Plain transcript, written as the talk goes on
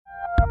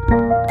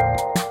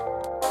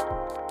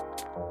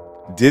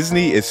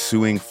Disney is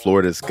suing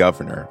Florida's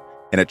governor,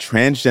 and a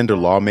transgender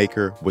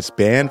lawmaker was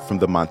banned from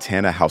the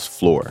Montana House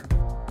floor.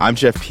 I'm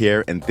Jeff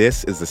Pierre, and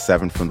this is The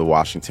 7 from The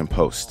Washington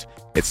Post.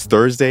 It's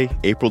Thursday,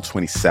 April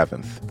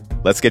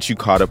 27th. Let's get you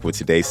caught up with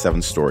today's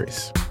 7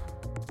 stories.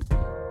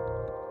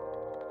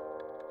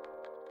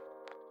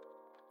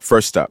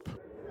 First up.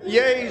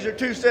 Yeas are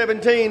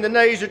 217, the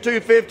nays are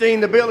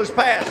 215, the bill is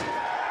passed.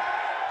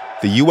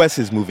 The U.S.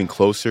 is moving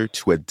closer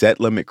to a debt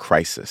limit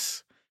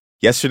crisis.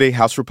 Yesterday,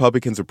 House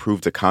Republicans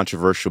approved a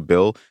controversial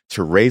bill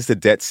to raise the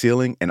debt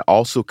ceiling and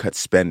also cut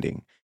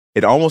spending.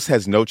 It almost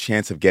has no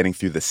chance of getting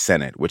through the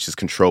Senate, which is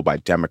controlled by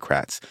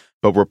Democrats,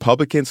 but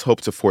Republicans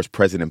hope to force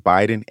President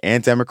Biden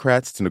and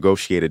Democrats to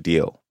negotiate a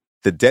deal.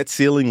 The debt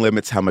ceiling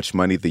limits how much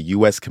money the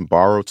U.S. can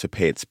borrow to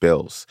pay its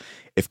bills.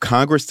 If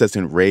Congress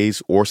doesn't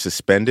raise or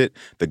suspend it,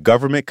 the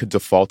government could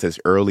default as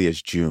early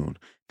as June.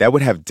 That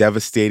would have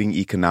devastating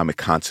economic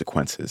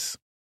consequences.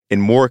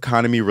 In more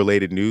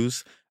economy-related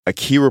news, a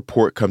key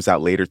report comes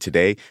out later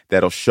today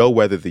that'll show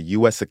whether the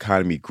U.S.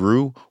 economy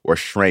grew or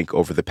shrank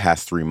over the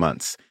past 3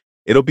 months.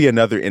 It'll be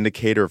another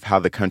indicator of how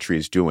the country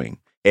is doing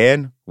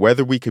and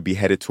whether we could be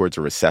headed towards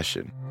a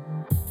recession.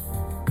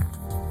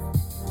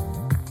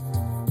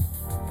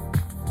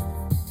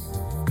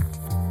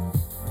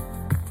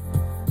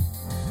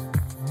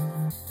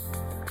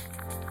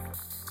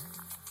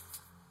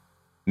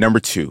 Number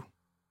 2,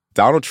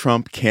 Donald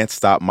Trump can't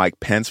stop Mike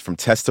Pence from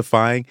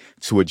testifying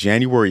to a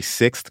January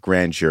 6th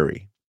grand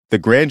jury. The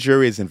grand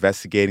jury is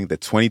investigating the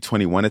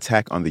 2021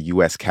 attack on the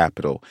U.S.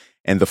 Capitol,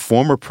 and the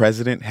former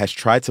president has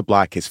tried to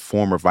block his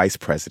former vice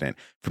president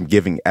from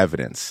giving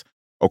evidence.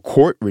 A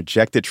court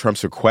rejected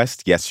Trump's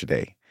request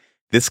yesterday.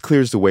 This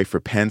clears the way for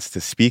Pence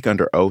to speak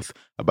under oath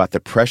about the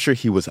pressure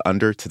he was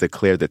under to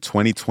declare the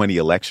 2020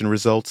 election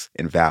results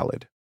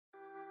invalid.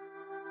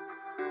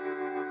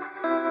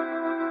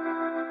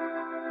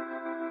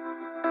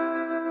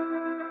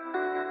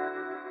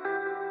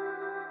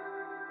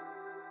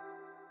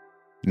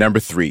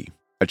 Number 3,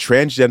 a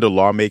transgender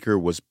lawmaker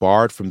was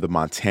barred from the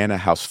Montana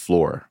House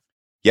floor.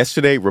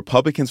 Yesterday,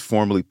 Republicans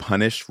formally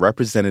punished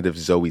Representative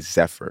Zoe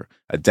Zephyr,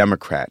 a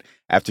Democrat,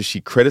 after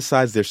she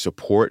criticized their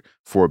support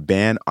for a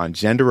ban on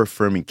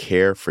gender-affirming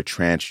care for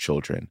trans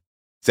children.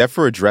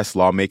 Zephyr addressed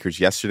lawmakers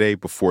yesterday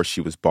before she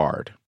was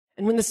barred.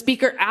 And when the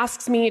speaker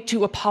asks me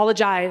to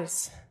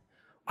apologize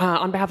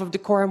on behalf of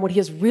decorum, what he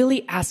is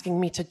really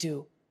asking me to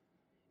do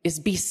is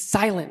be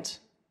silent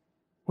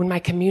when my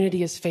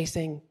community is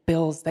facing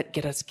bills that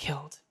get us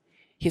killed.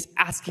 He is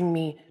asking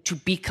me to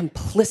be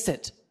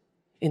complicit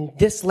in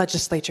this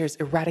legislature's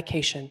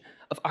eradication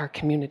of our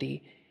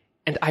community,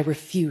 and I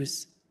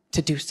refuse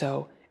to do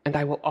so, and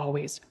I will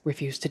always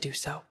refuse to do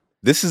so.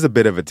 This is a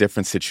bit of a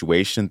different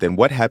situation than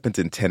what happened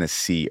in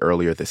Tennessee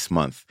earlier this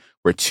month,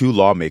 where 2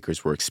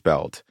 lawmakers were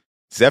expelled.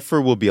 Zephyr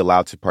will be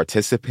allowed to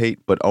participate,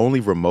 but only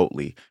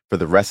remotely, for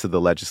the rest of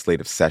the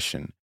legislative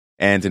session.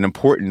 And an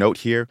important note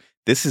here,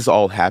 this is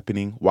all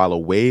happening while a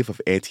wave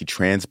of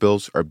anti-trans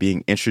bills are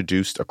being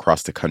introduced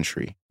across the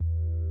country.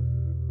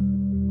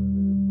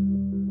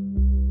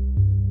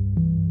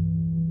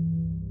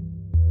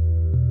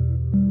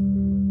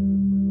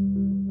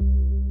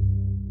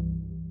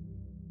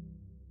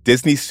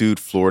 Disney sued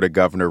Florida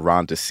Governor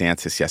Ron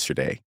DeSantis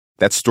yesterday.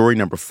 That's story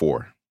number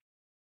 4.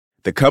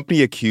 The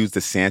company accused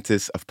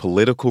DeSantis of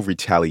political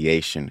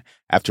retaliation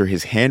after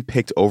his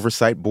hand-picked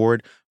oversight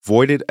board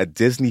voided a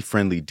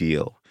Disney-friendly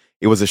deal.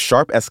 It was a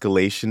sharp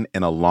escalation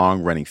in a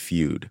long-running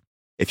feud.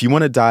 If you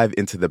want to dive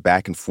into the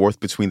back and forth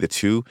between the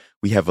two,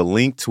 we have a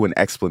link to an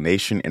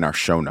explanation in our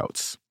show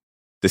notes.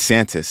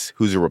 DeSantis,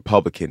 who's a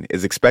Republican,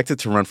 is expected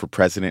to run for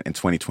president in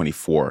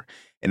 2024,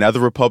 and other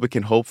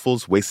Republican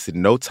hopefuls wasted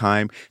no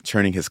time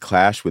turning his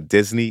clash with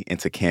Disney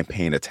into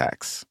campaign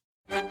attacks.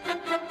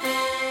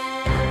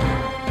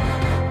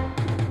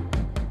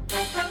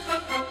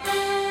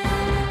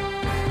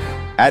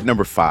 At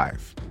number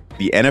 5,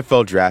 the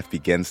NFL draft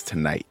begins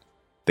tonight.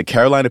 The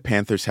Carolina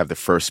Panthers have the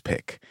first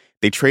pick.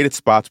 They traded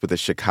spots with the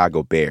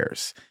Chicago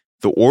Bears.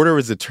 The order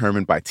is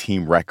determined by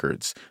team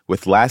records,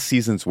 with last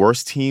season's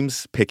worst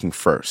teams picking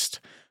first.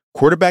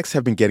 Quarterbacks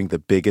have been getting the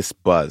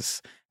biggest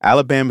buzz.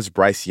 Alabama's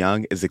Bryce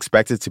Young is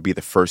expected to be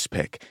the first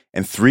pick,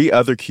 and 3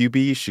 other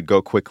QBs should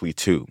go quickly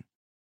too.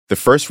 The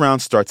first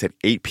round starts at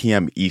 8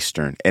 p.m.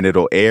 Eastern, and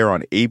it'll air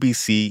on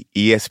ABC,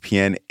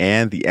 ESPN,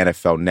 and the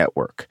NFL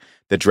Network.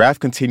 The draft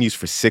continues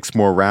for 6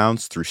 more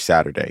rounds through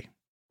Saturday.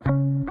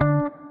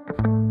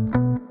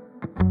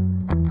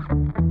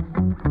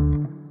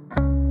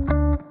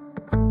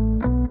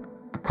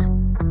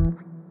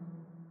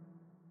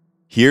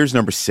 Here's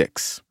number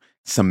 6.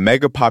 Some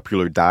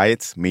mega-popular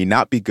diets may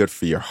not be good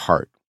for your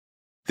heart.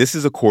 This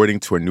is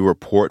according to a new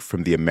report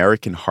from the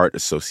American Heart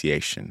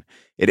Association.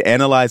 It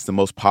analyzed the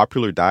most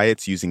popular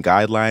diets using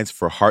guidelines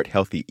for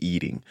heart-healthy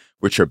eating,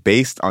 which are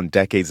based on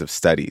decades of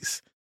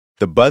studies.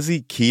 The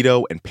buzzy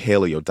keto and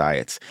paleo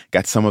diets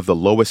got some of the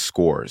lowest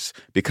scores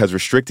because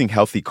restricting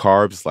healthy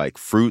carbs like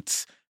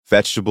fruits,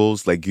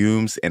 vegetables,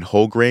 legumes, and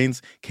whole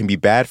grains can be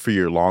bad for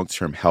your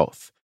long-term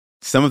health.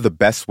 Some of the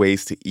best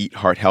ways to eat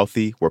heart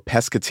healthy were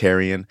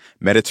pescatarian,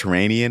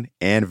 Mediterranean,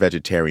 and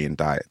vegetarian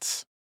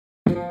diets.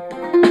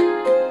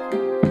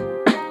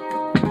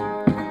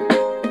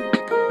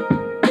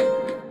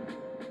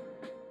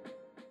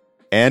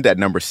 And at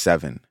number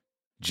 7,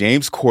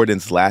 James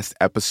Corden's last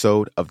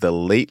episode of The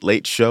Late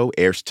Late Show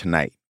airs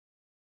tonight.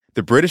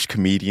 The British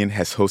comedian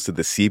has hosted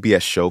the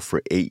CBS show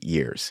for 8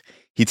 years.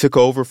 He took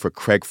over for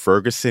Craig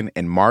Ferguson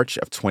in March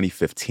of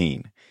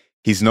 2015.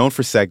 He's known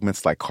for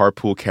segments like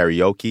Carpool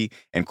Karaoke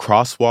and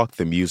Crosswalk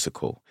the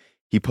Musical.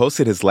 He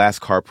posted his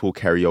last Carpool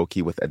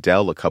Karaoke with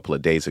Adele a couple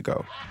of days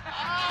ago.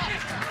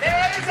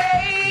 There's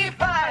a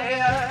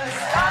fire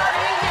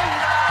starting in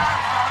my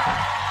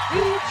heart.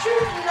 You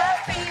shouldn't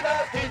have fever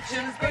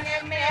pitches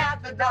bringing me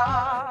out the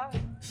dark.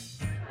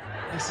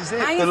 This is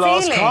it, How the you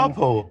last feeling?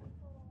 carpool.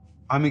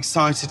 I'm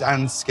excited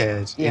and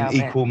scared Yeah,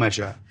 in equal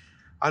measure.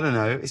 I don't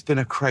know, it's been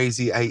a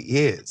crazy 8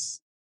 years.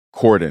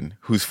 Corden,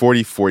 who's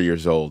 44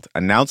 years old,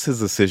 announced his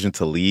decision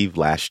to leave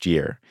last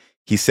year.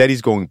 He said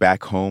he's going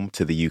back home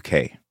to the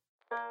UK.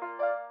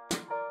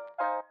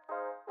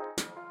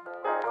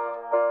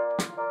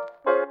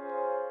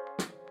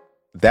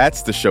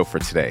 That's the show for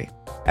today.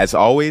 As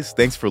always,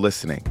 thanks for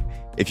listening.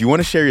 If you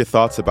want to share your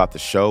thoughts about the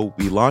show,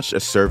 we launched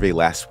a survey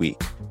last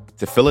week.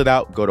 To fill it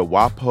out, go to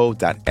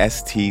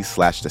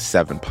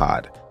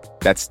wapo.st/the7pod.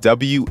 That's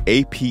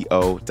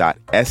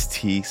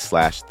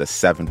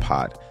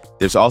wapo.st/the7pod.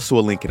 There's also a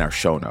link in our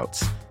show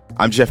notes.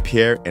 I'm Jeff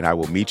Pierre, and I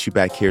will meet you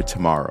back here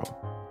tomorrow.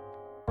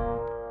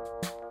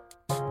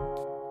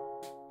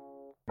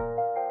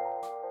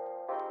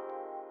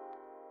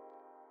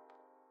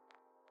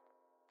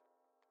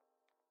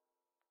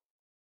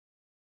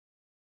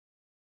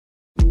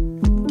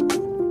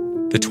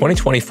 The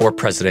 2024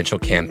 presidential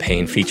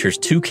campaign features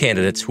 2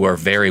 candidates who are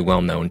very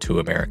well known to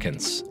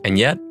Americans. And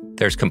yet,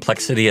 there's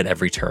complexity at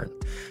every turn.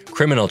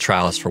 Criminal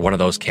trials for one of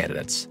those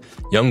candidates.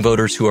 Young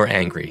voters who are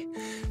angry.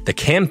 The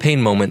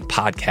Campaign Moment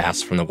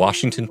podcast from the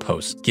Washington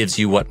Post gives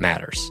you what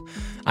matters.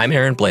 I'm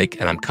Aaron Blake,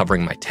 and I'm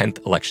covering my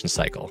 10th election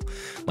cycle.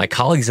 My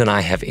colleagues and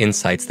I have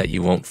insights that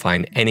you won't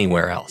find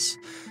anywhere else.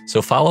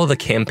 So follow The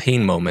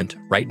Campaign Moment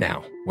right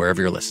now,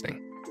 wherever you're listening.